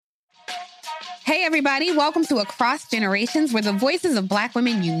Hey, everybody. Welcome to Across Generations, where the voices of Black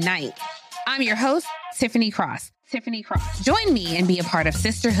women unite. I'm your host, Tiffany Cross. Join me and be a part of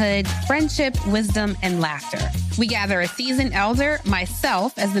sisterhood, friendship, wisdom, and laughter. We gather a seasoned elder,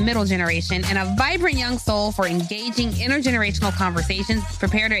 myself as the middle generation, and a vibrant young soul for engaging intergenerational conversations.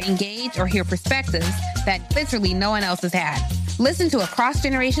 Prepare to engage or hear perspectives that literally no one else has had. Listen to Across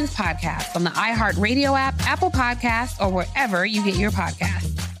Generations podcast on the iHeartRadio app, Apple Podcasts, or wherever you get your podcasts.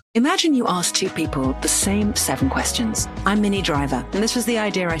 Imagine you ask two people the same 7 questions. I'm Minnie Driver, and this was the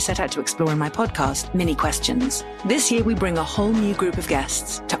idea I set out to explore in my podcast, Mini Questions. This year, we bring a whole new group of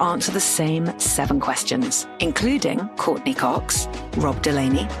guests to answer the same 7 questions, including Courtney Cox, Rob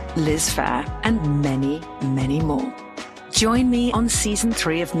Delaney, Liz Fair, and many, many more. Join me on Season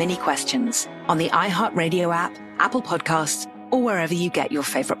 3 of Mini Questions on the iHeartRadio app, Apple Podcasts, or wherever you get your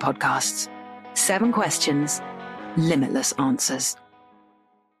favorite podcasts. 7 questions, limitless answers.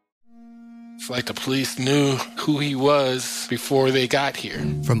 It's like the police knew who he was before they got here.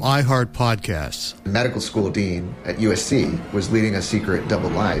 From iHeart Podcasts. The medical school dean at USC was leading a secret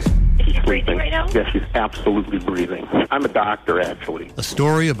double life. He's breathing right now? Yes, he's absolutely breathing. I'm a doctor, actually. A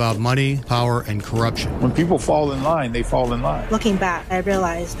story about money, power, and corruption. When people fall in line, they fall in line. Looking back, I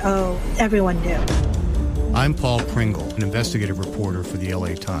realized, everyone knew. I'm Paul Pringle, an investigative reporter for the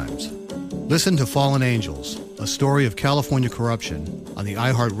LA Times. Listen to Fallen Angels, a story of California corruption on the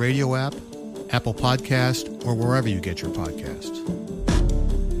iHeartRadio app, Apple Podcast, or wherever you get your podcasts.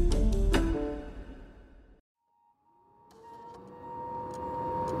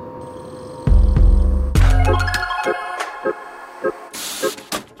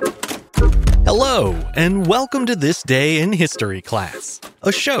 Hello, and welcome to This Day in History Class,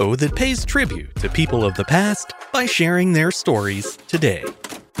 a show that pays tribute to people of the past by sharing their stories today.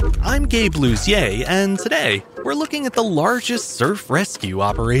 I'm Gabe Luzier, and today we're looking at the largest surf rescue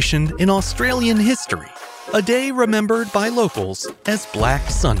operation in Australian history, a day remembered by locals as Black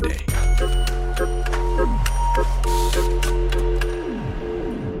Sunday.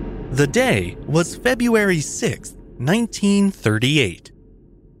 The day was February 6, 1938.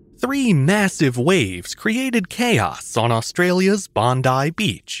 3 massive waves created chaos on Australia's Bondi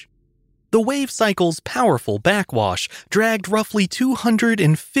Beach. The wave cycle's powerful backwash dragged roughly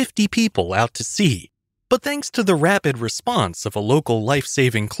 250 people out to sea, but thanks to the rapid response of a local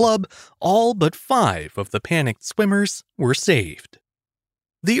life-saving club, all but 5 of the panicked swimmers were saved.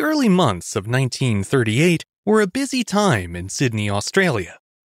 The early months of 1938 were a busy time in Sydney, Australia.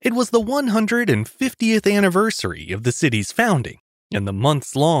 It was the 150th anniversary of the city's founding, and the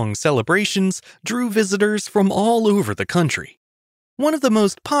months-long celebrations drew visitors from all over the country. One of the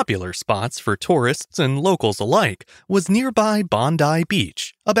most popular spots for tourists and locals alike was nearby Bondi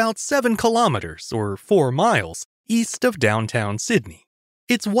Beach, about 7 kilometers or 4 miles east of downtown Sydney.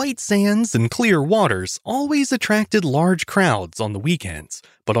 Its white sands and clear waters always attracted large crowds on the weekends,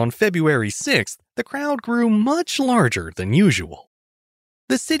 but on February 6th, the crowd grew much larger than usual.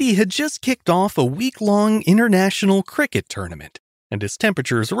 The city had just kicked off a week-long international cricket tournament, and as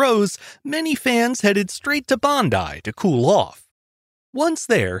temperatures rose, many fans headed straight to Bondi to cool off. Once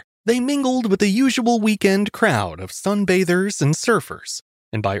there, they mingled with the usual weekend crowd of sunbathers and surfers,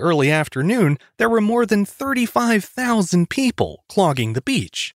 and by early afternoon, there were more than 35,000 people clogging the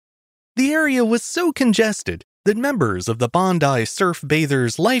beach. The area was so congested that members of the Bondi Surf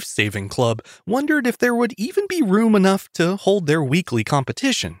Bathers Life-Saving Club wondered if there would even be room enough to hold their weekly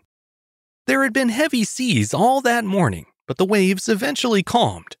competition. There had been heavy seas all that morning, but the waves eventually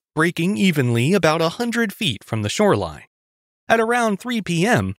calmed, breaking evenly about 100 feet from the shoreline. At around 3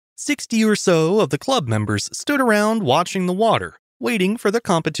 p.m., 60 or so of the club members stood around watching the water, waiting for the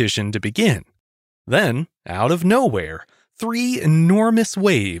competition to begin. Then, out of nowhere, 3 enormous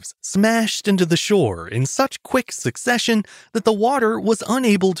waves smashed into the shore in such quick succession that the water was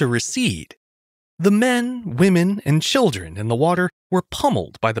unable to recede. The men, women, and children in the water were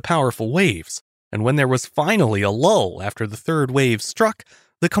pummeled by the powerful waves, and when there was finally a lull after the third wave struck,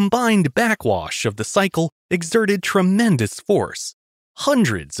 the combined backwash of the cycle exerted tremendous force.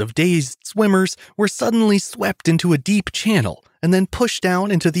 Hundreds of dazed swimmers were suddenly swept into a deep channel and then pushed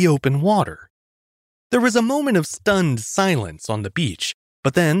out into the open water. There was a moment of stunned silence on the beach,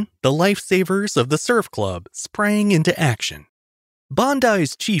 but then the lifesavers of the surf club sprang into action.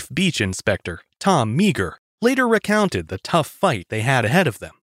 Bondi's chief beach inspector, Tom Meager, later recounted the tough fight they had ahead of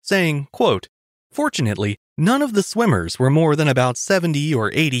them, saying, quote, "Fortunately, none of the swimmers were more than about 70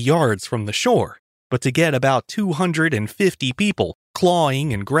 or 80 yards from the shore, but to get about 250 people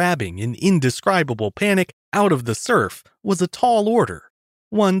clawing and grabbing in indescribable panic out of the surf was a tall order,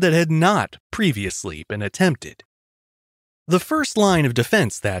 one that had not previously been attempted." The first line of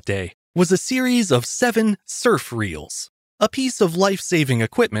defense that day was a series of 7 surf reels, a piece of life-saving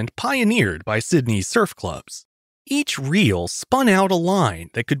equipment pioneered by Sydney's surf clubs. Each reel spun out a line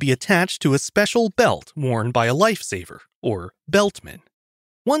that could be attached to a special belt worn by a lifesaver, or beltman.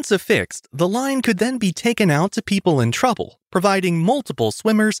 Once affixed, the line could then be taken out to people in trouble, providing multiple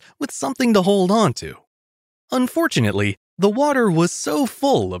swimmers with something to hold on to. Unfortunately, the water was so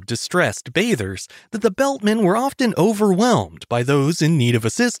full of distressed bathers that the beltmen were often overwhelmed by those in need of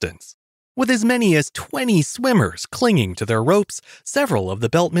assistance. With as many as 20 swimmers clinging to their ropes, several of the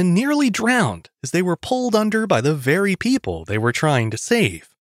beltmen nearly drowned as they were pulled under by the very people they were trying to save.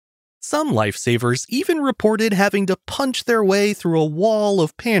 Some lifesavers even reported having to punch their way through a wall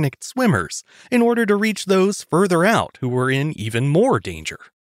of panicked swimmers in order to reach those further out who were in even more danger.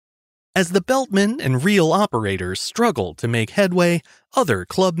 As the beltmen and reel operators struggled to make headway, other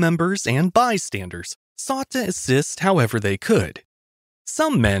club members and bystanders sought to assist however they could.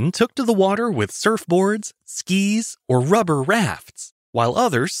 Some men took to the water with surfboards, skis, or rubber rafts, while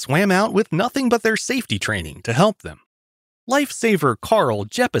others swam out with nothing but their safety training to help them. Lifesaver Carl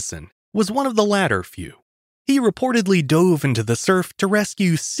Jeppesen was one of the latter few. He reportedly dove into the surf to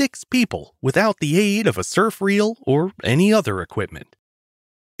rescue 6 people without the aid of a surf reel or any other equipment.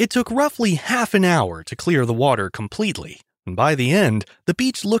 It took roughly half an hour to clear the water completely, and by the end, the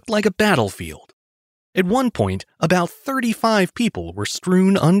beach looked like a battlefield. At one point, about 35 people were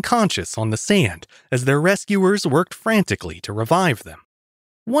strewn unconscious on the sand as their rescuers worked frantically to revive them.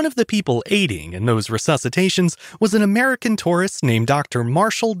 One of the people aiding in those resuscitations was an American tourist named Dr.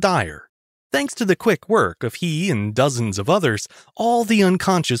 Marshall Dyer. Thanks to the quick work of he and dozens of others, all the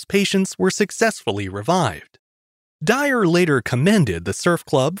unconscious patients were successfully revived. Dyer later commended the surf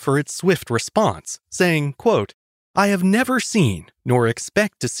club for its swift response, saying, quote, "I have never seen, nor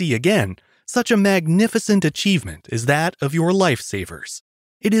expect to see again, such a magnificent achievement as that of your lifesavers.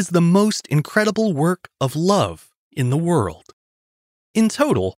 It is the most incredible work of love in the world." In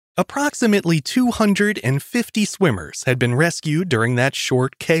total, approximately 250 swimmers had been rescued during that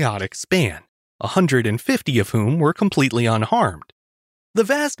short, chaotic span, 150 of whom were completely unharmed. The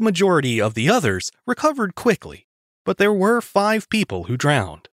vast majority of the others recovered quickly, but there were 5 people who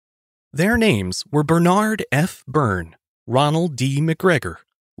drowned. Their names were Bernard F. Byrne, Ronald D. McGregor,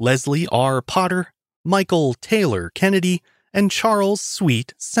 Leslie R. Potter, Michael Taylor Kennedy, and Charles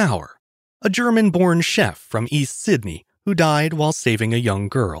Sweet Sauer, a German-born chef from East Sydney who died while saving a young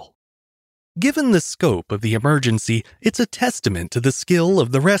girl. Given the scope of the emergency, it's a testament to the skill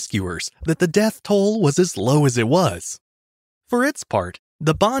of the rescuers that the death toll was as low as it was. For its part,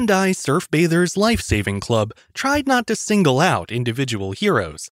 the Bondi Surf Bathers Life-Saving Club tried not to single out individual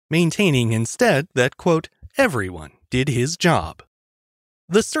heroes, maintaining instead that, quote, everyone did his job.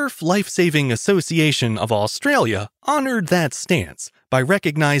 The Surf Life-Saving Association of Australia honored that stance by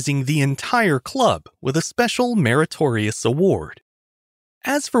recognizing the entire club with a special meritorious award.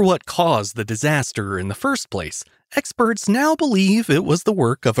 As for what caused the disaster in the first place, experts now believe it was the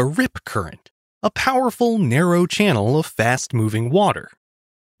work of a rip current, a powerful, narrow channel of fast-moving water.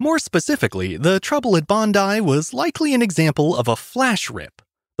 More specifically, the trouble at Bondi was likely an example of a flash rip,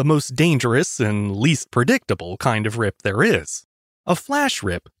 the most dangerous and least predictable kind of rip there is. A flash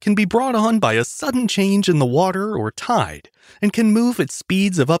rip can be brought on by a sudden change in the water or tide and can move at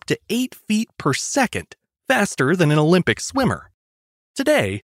speeds of up to 8 feet per second, faster than an Olympic swimmer.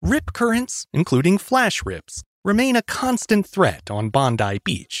 Today, rip currents, including flash rips, remain a constant threat on Bondi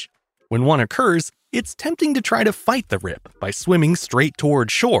Beach. When one occurs, it's tempting to try to fight the rip by swimming straight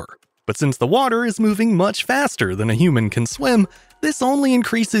toward shore, but since the water is moving much faster than a human can swim, this only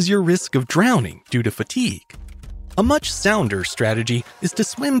increases your risk of drowning due to fatigue. A much sounder strategy is to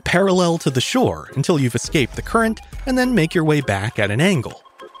swim parallel to the shore until you've escaped the current and then make your way back at an angle.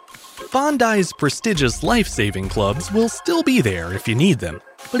 Bondi's prestigious life-saving clubs will still be there if you need them,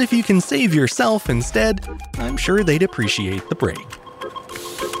 but if you can save yourself instead, I'm sure they'd appreciate the break.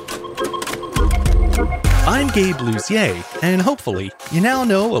 I'm Gabe Luzier, and hopefully you now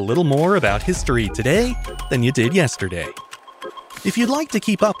know a little more about history today than you did yesterday. If you'd like to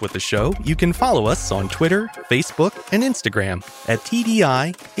keep up with the show, you can follow us on Twitter, Facebook, and Instagram at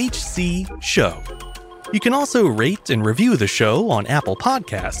TDIHC Show. You can also rate and review the show on Apple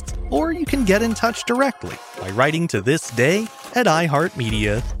Podcasts, or you can get in touch directly by writing to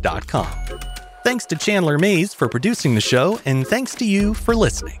thisday@iheartmedia.com. Thanks to Chandler Mays for producing the show, and thanks to you for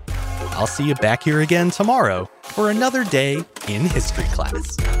listening. I'll see you back here again tomorrow for another day in history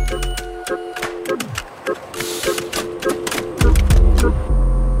class.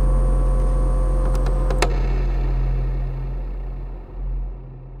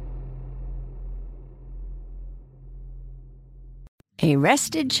 A A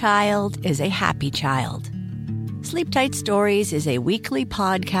rested child is a happy child. Sleep Tight Stories is a weekly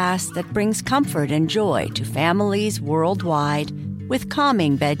podcast that brings comfort and joy to families worldwide with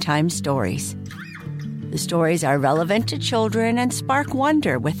calming bedtime stories. The stories are relevant to children and spark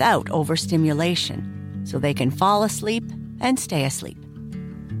wonder without overstimulation, so they can fall asleep and stay asleep.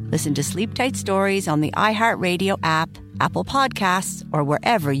 Listen to Sleep Tight Stories on the iHeartRadio app, Apple Podcasts, or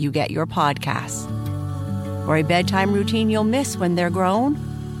wherever you get your podcasts. For a bedtime routine you'll miss when they're grown,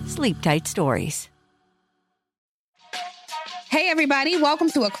 Sleep Tight Stories. Hey everybody,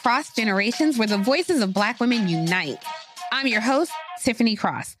 welcome to Across Generations, where the voices of Black women unite. I'm your host, Tiffany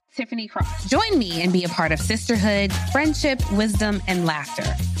Cross. Join me and be a part of sisterhood, friendship, wisdom, and laughter.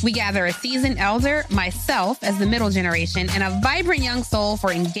 We gather a seasoned elder, myself as the middle generation, and a vibrant young soul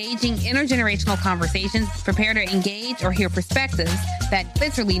for engaging intergenerational conversations. Prepare to engage or hear perspectives that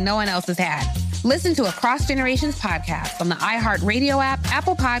literally no one else has had. Listen to Across Generations podcast on the iHeartRadio app,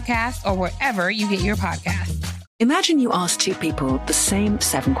 Apple Podcasts, or wherever you get your podcasts. Imagine you ask two people the same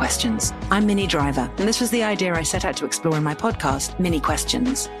 7 questions. I'm Minnie Driver, and this was the idea I set out to explore in my podcast, Mini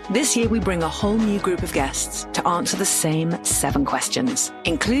Questions. This year, we bring a whole new group of guests to answer the same 7 questions,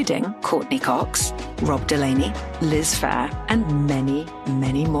 including Courtney Cox, Rob Delaney, Liz Fair, and many,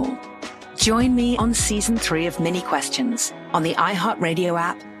 many more. Join me on Season 3 of Mini Questions on the iHeartRadio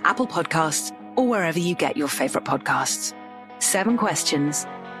app, Apple Podcasts, or wherever you get your favorite podcasts. 7 questions,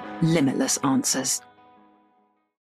 limitless answers.